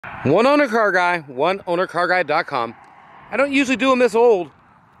One owner car guy, oneownercarguy.com. I don't usually do them this old.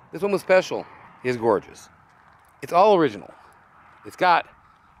 This one was special. It's gorgeous. It's all original. It's got,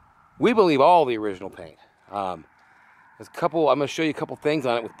 we believe, all the original paint. There's a couple, I'm going to show you a couple things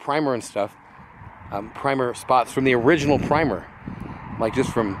on it with primer and stuff. Primer spots from the original primer. Like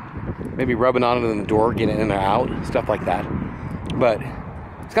just from maybe rubbing on it in the door, getting in or out, stuff like that. But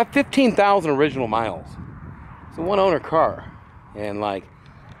it's got 15,000 original miles. It's a one owner car. And like,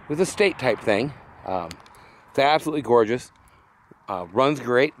 it was a state type thing. It's absolutely gorgeous. Runs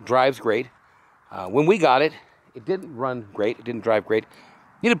great, drives great. When we got it, it didn't run great. It didn't drive great.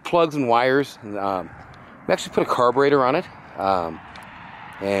 Needed plugs and wires. And, we actually put a carburetor on it.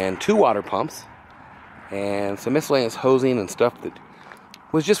 And 2 water pumps. And some miscellaneous hosing and stuff that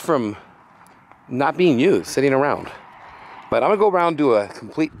was just from not being used, sitting around. But I'm going to go around and do a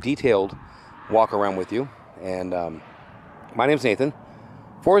complete detailed walk around with you. And my name's Nathan.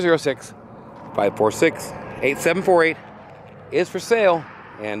 406-546-8748 is for sale.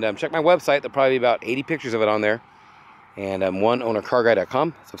 And check my website. There'll probably be about 80 pictures of it on there. And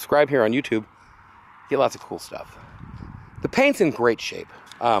oneownercarguy.com. Subscribe here on YouTube. Get lots of cool stuff. The paint's in great shape.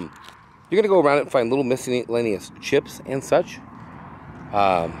 You're going to go around it and find little miscellaneous chips and such.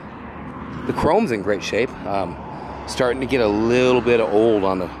 The chrome's in great shape. Starting to get a little bit old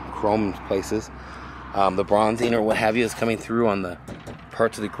on the chrome places. The bronzing or what have you is coming through on the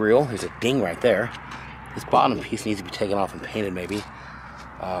parts of the grill. There's a ding right there. This bottom piece needs to be taken off and painted maybe.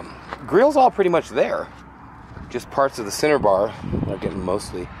 Grill's all pretty much there. Just parts of the center bar are getting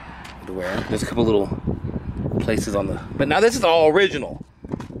mostly to wear. There's a couple little places on the... But now this is all original.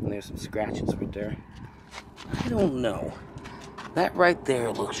 And there's some scratches right there. I don't know. That right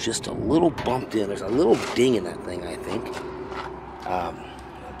there looks just a little bumped in. There's a little ding in that thing, I think.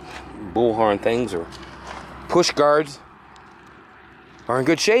 Bullhorn things or push guards are in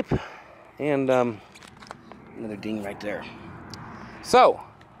good shape. And another ding right there. So,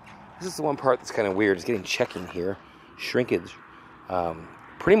 this is the one part that's kind of weird. It's getting checking here. Shrinkage.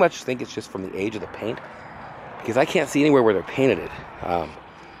 Pretty much think it's just from the age of the paint. Because I can't see anywhere where they're painted it.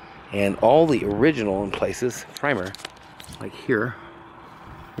 And all the original in places, primer, like here,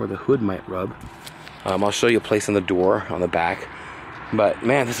 where the hood might rub. I'll show you a place in the door on the back. But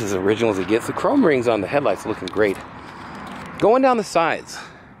man, this is as original as it gets. The chrome rings on the headlights are looking great. Going down the sides,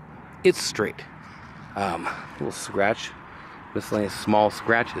 it's straight. Little scratch, miscellaneous small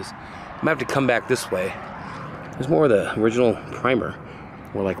scratches. I might have to come back this way. There's more of the original primer,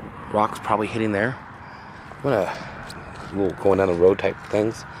 where like rocks probably hitting there. What a little going down the road type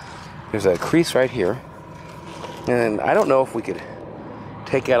things. There's a crease right here. And I don't know if we could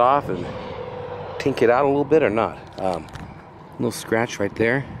take that off and tink it out a little bit or not. Little scratch right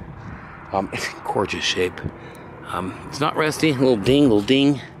there. It's in gorgeous shape. It's not rusty. Little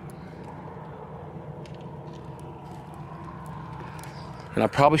ding. And I'll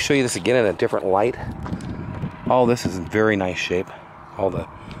probably show you this again in a different light. All this is in very nice shape. All the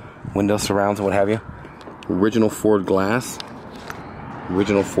window surrounds and what have you. Original Ford glass.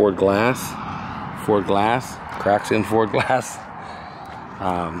 Ford glass. Cracks in Ford glass.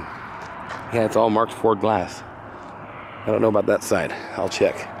 Yeah, it's all marked Ford glass. I don't know about that side. I'll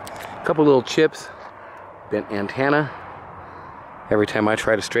check. A couple little chips. Bent antenna. Every time I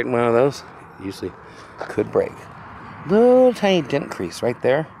try to straighten one of those, it usually could break. Little tiny dent crease right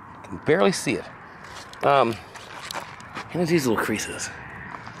there. You can barely see it. And there's these little creases.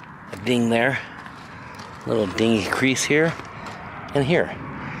 A ding there. A little dingy crease here. And here.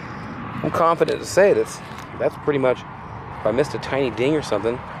 I'm confident to say that's pretty much, if I missed a tiny ding or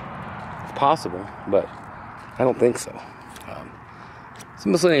something, it's possible, but I don't think so.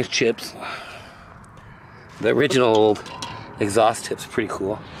 Some miscellaneous chips. The original old exhaust tip's pretty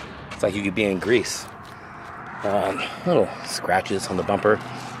cool. It's like you could be in grease. Little scratches on the bumper.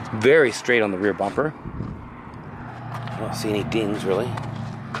 Very straight on the rear bumper. I don't see any dings really.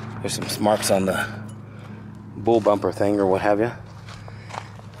 There's some marks on the bull bumper thing or what have you.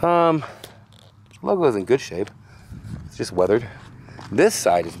 Logo is in good shape. It's just weathered. This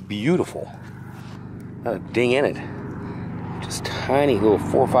side is beautiful. Not a ding in it. Just tiny little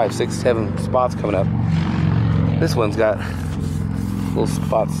 4, 5, 6, 7 spots coming up. This one's got little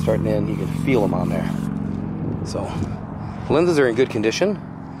spots starting in. You can feel them on there. So, lenses are in good condition.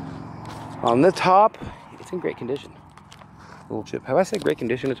 On the top, it's in great condition. Little chip. Have I said great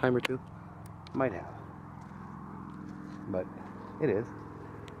condition a time or two? Might have. But it is.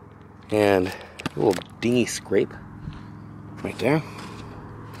 And a little dingy scrape right there.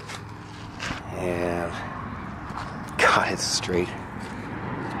 And God, it's straight,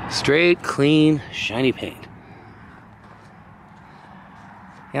 clean, shiny paint.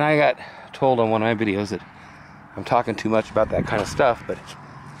 And I got told on one of my videos that I'm talking too much about that kind of stuff, but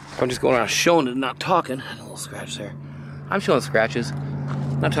if I'm just going around showing it and not talking, a little scratch there. I'm showing scratches.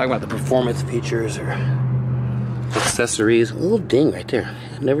 I'm not talking about the performance features or accessories. A little ding right there.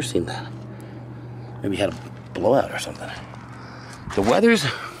 I've never seen that. Maybe had a blowout or something.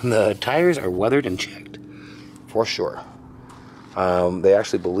 The tires are weathered and checked, for sure. They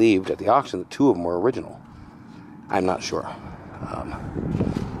actually believed at the auction that 2 of them were original. I'm not sure.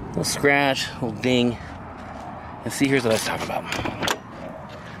 Little scratch, little ding. And see, here's what I was talking about.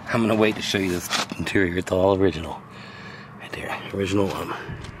 I'm gonna wait to show you this interior. It's all original. Right there, original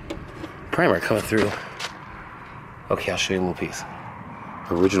primer coming through. Okay, I'll show you a little piece.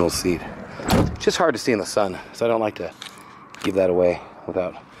 Original seat. It's just hard to see in the sun, so I don't like to give that away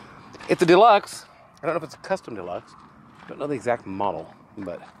without. It's a deluxe. I don't know if it's a custom deluxe. I don't know the exact model,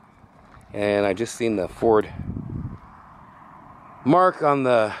 and I just seen the Ford mark on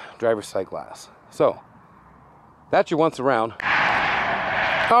the driver's side glass. So that's your once around.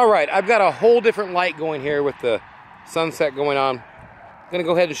 All right, I've got a whole different light going here with the sunset going on. I'm gonna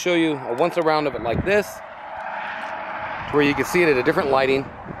go ahead and show you a once around of it like this, where you can see it at a different lighting.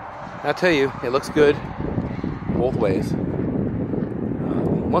 I'll tell you, it looks good both ways.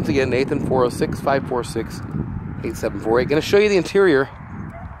 Once again, Nathan, 406-546-8748. Gonna show you the interior,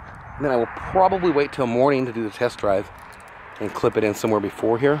 and then I will probably wait till morning to do the test drive and clip it in somewhere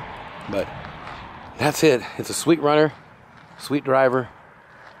before here. But that's it. It's a sweet runner, sweet driver,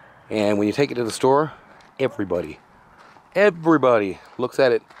 and when you take it to the store, everybody looks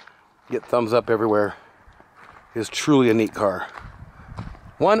at it, get thumbs up everywhere. It's truly a neat car.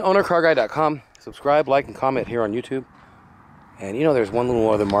 OneOwnerCarGuy.com. Subscribe, like, and comment here on YouTube. And you know, there's one little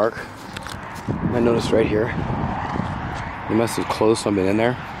other mark I noticed right here. It must have closed, so I've been in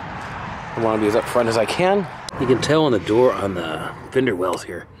there. I want to be as up front as I can. You can tell on the door, on the fender wells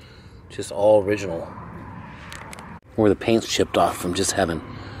here, just all original. Where the paint's chipped off from just having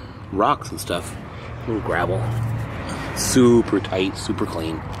rocks and stuff. A little gravel. Super tight, super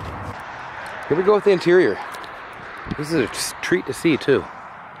clean. Here we go with the interior. This is a treat to see too.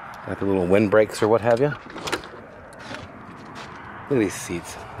 Got the little wind brakes or what have you. Look at these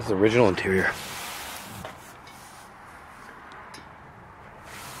seats. This is the original interior.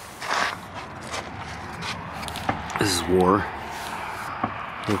 This is war.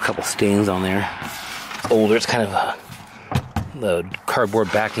 A couple stains on there. It's older. It's kind of the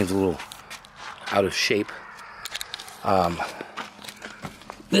cardboard backing's a little out of shape.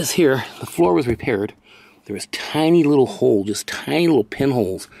 This here, the floor was repaired. There was tiny little holes, just tiny little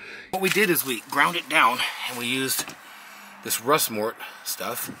pinholes. What we did is we ground it down and we used this rust mort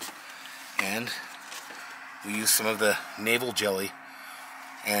stuff, and we used some of the navel jelly,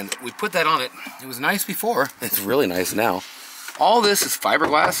 and we put that on it. It was nice before. It's really nice now. All this is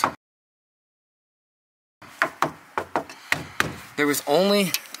fiberglass. There was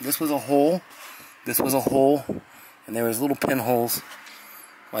only, this was a hole, and there was little pinholes,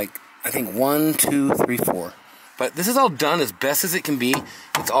 like I think 1, 2, 3, 4. But this is all done as best as it can be.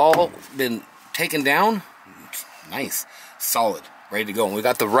 It's all been taken down. It's nice, solid, ready to go. And we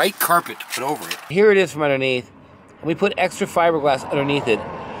got the right carpet to put over it. Here it is from underneath. And we put extra fiberglass underneath it.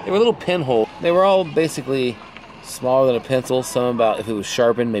 They were little pinholes. They were all basically smaller than a pencil. Some about, if it was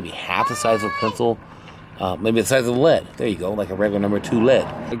sharpened, maybe half the size of a pencil. Maybe the size of a lead. There you go, like a regular number 2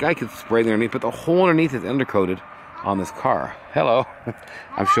 lead. The guy could spray there underneath, but the whole underneath is undercoated on this car. Hello.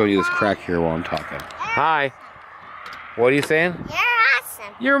 I'm showing you this crack here while I'm talking. Hi. What are you saying? You're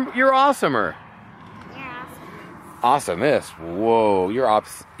awesome. You're awesomer. You're awesome. Awesomest. Whoa. You're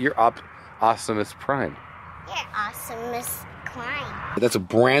awesomest prime. You're awesomest Klein. That's a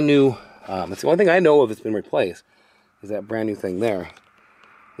brand new. That's the only thing I know of that's been replaced. Is that brand new thing there?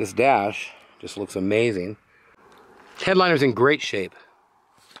 This dash just looks amazing. Headliner's in great shape.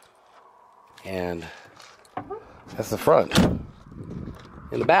 And that's the front.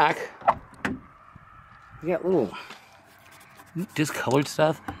 In the back, you got little discolored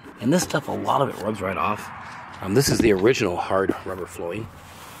stuff, and this stuff, a lot of it rubs right off. This is the original hard rubber flooring.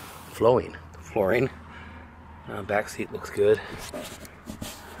 Back seat looks good.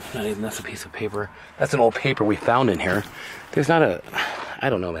 Not even, that's a piece of paper. That's an old paper we found in here. There's not a, I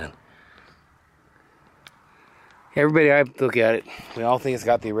don't know, man. Everybody I look at it, we all think it's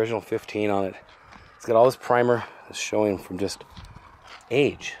got the original 15 on it. It's got all this primer that's showing from just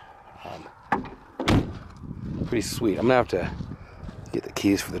age. Pretty sweet. I'm gonna have to get the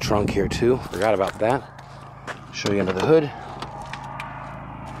keys for the trunk here too. Forgot about that. Show you under the hood.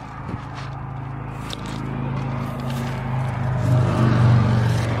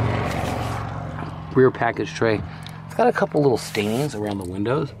 Rear package tray. It's got got a couple little stains around the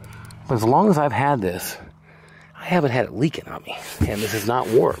windows, but as long as I've had this, I haven't had it leaking on me, and this is not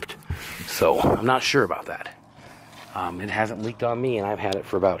warped, so I'm not sure about that. It hasn't leaked on me, and I've had it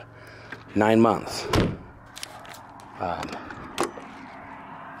for about 9 months.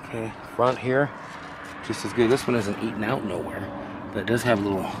 Okay, front here, just as good. This one isn't eaten out nowhere, but it does have a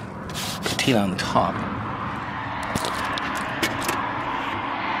little patina on the top.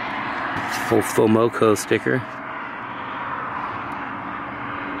 Full Fomoco sticker.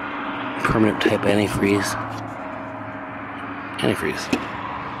 Permanent type antifreeze. Antifreeze.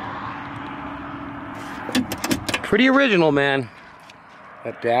 Pretty original, man.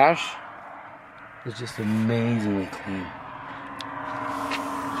 That dash is just amazingly clean.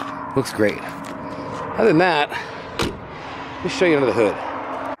 Looks great. Other than that, let me show you under the hood.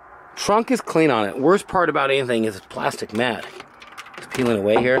 Trunk is clean on it. Worst part about anything is it's plastic mat. It's peeling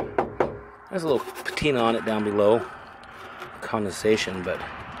away here. There's a little patina on it down below. Condensation, but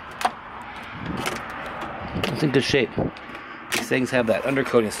it's in good shape. These things have that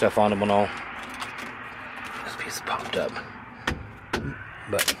undercoating stuff on them and all. This piece popped up.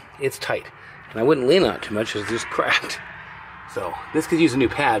 But it's tight. And I wouldn't lean on it too much because it's just cracked. So this could use a new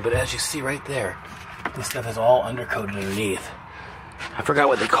pad, but as you see right there, this stuff is all undercoated underneath. I forgot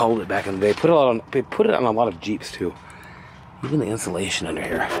what they called it back in the day. They put it on a lot of Jeeps too. Even the insulation under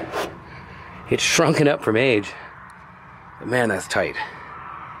here. It's shrunken up from age. But man, that's tight.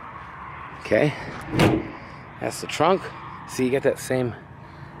 Okay. That's the trunk. See, you get that same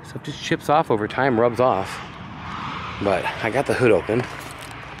stuff, just chips off over time, rubs off. But I got the hood open.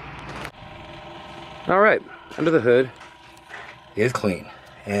 Alright, under the hood is clean.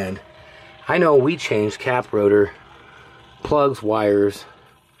 And I know we changed cap, rotor, plugs, wires,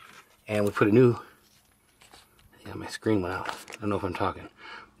 and we put a new, yeah, my screen went out. I don't know if I'm talking.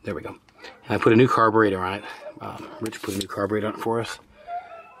 There we go. And I put a new carburetor on it. Rich put a new carburetor on it for us.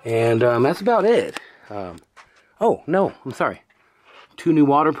 And that's about it. Oh, no, I'm sorry. 2 new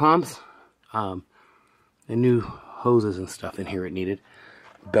water pumps. And new hoses and stuff in here it needed.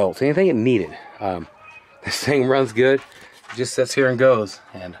 Belts, anything it needed. This thing runs good. It just sits here and goes.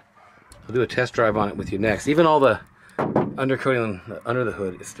 And I'll do a test drive on it with you next. Even all the undercoating under the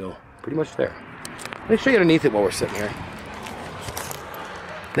hood is still pretty much there. Let me show you underneath it while we're sitting here.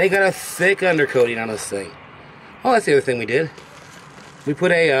 They got a thick undercoating on this thing. Oh, that's the other thing we did. We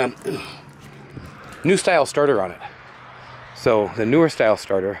put a new style starter on it. So the newer style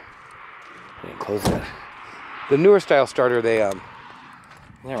starter, close that. The newer style starter, they're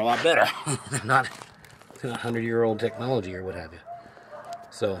a lot better. They're not 100-year-old technology or what have you.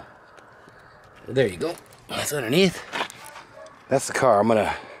 So there you go. That's underneath. That's the car. I'm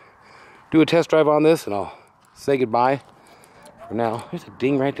gonna do a test drive on this and I'll say goodbye for now. There's a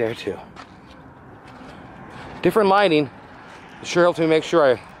ding right there too. Different lighting. It sure helps me make sure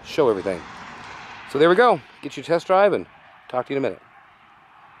I show everything. So there we go. Get your test drive and talk to you in a minute.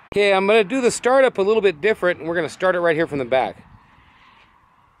 Okay, I'm gonna do the startup a little bit different and we're gonna start it right here from the back.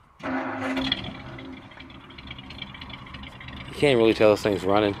 You can't really tell this thing's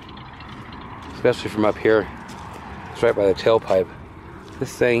running, especially from up here. It's right by the tailpipe.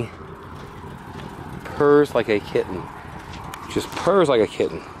 This thing purrs like a kitten. Just purrs like a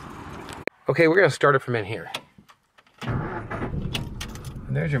kitten. Okay, we're gonna start it from in here.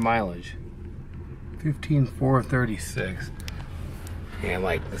 And there's your mileage. 15,436. And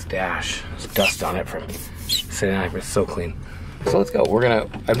like this dash, there's dust on it from sitting on it, but it's so clean. So let's go.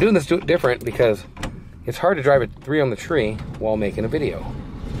 I'm doing this different because it's hard to drive a 3 on the tree while making a video.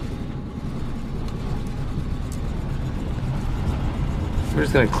 We're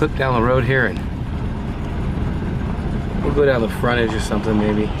just gonna clip down the road here and we'll go down the frontage or something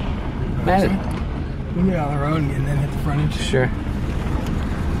maybe. Man, we'll get down the road and then hit the frontage. Sure.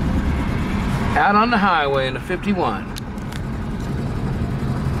 Out on the highway in the 51.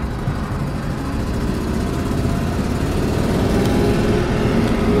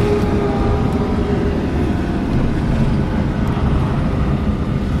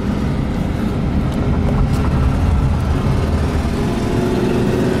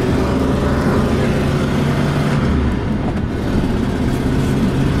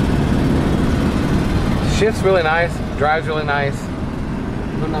 Shift's really nice, drives really nice.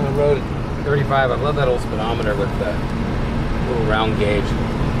 Going down the road at 35, I love that old speedometer with the little round gauge.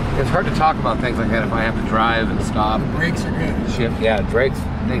 It's hard to talk about things like that if I have to drive and stop. The brakes are good. Shift, yeah, brakes,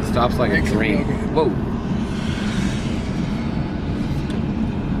 thing stops like a dream. Whoa.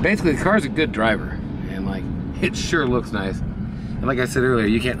 Basically, the car's a good driver, and like, it sure looks nice. And like I said earlier,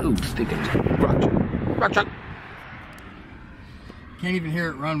 you can't, ooh, stick it, rock chuck. Can't even hear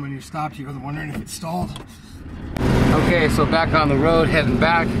it run when you stopped. You was wondering if it stalled. Okay, so back on the road, heading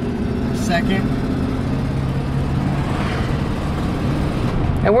back. Second.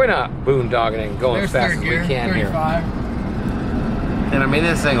 And we're not boondogging and going There's as fast third as gear, we can 35. here. And I mean,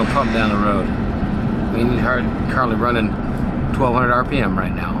 this thing will pump down the road. I mean, you're currently running 1200 RPM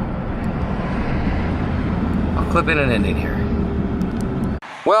right now. I'll clip in an ending here.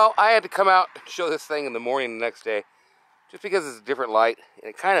 Well, I had to come out and show this thing in the morning the next day, just because it's a different light, and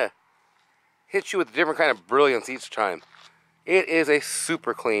it kind of hits you with a different kind of brilliance each time. It is a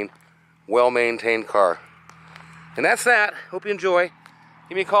super clean, well-maintained car. And that's that. Hope you enjoy.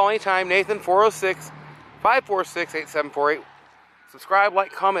 Give me a call anytime, Nathan, 406-546-8748. Subscribe,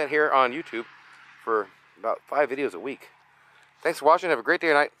 like, comment here on YouTube for about 5 videos a week. Thanks for watching. Have a great day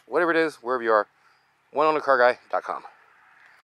or night, whatever it is, wherever you are. OneOwnerCarGuy.com.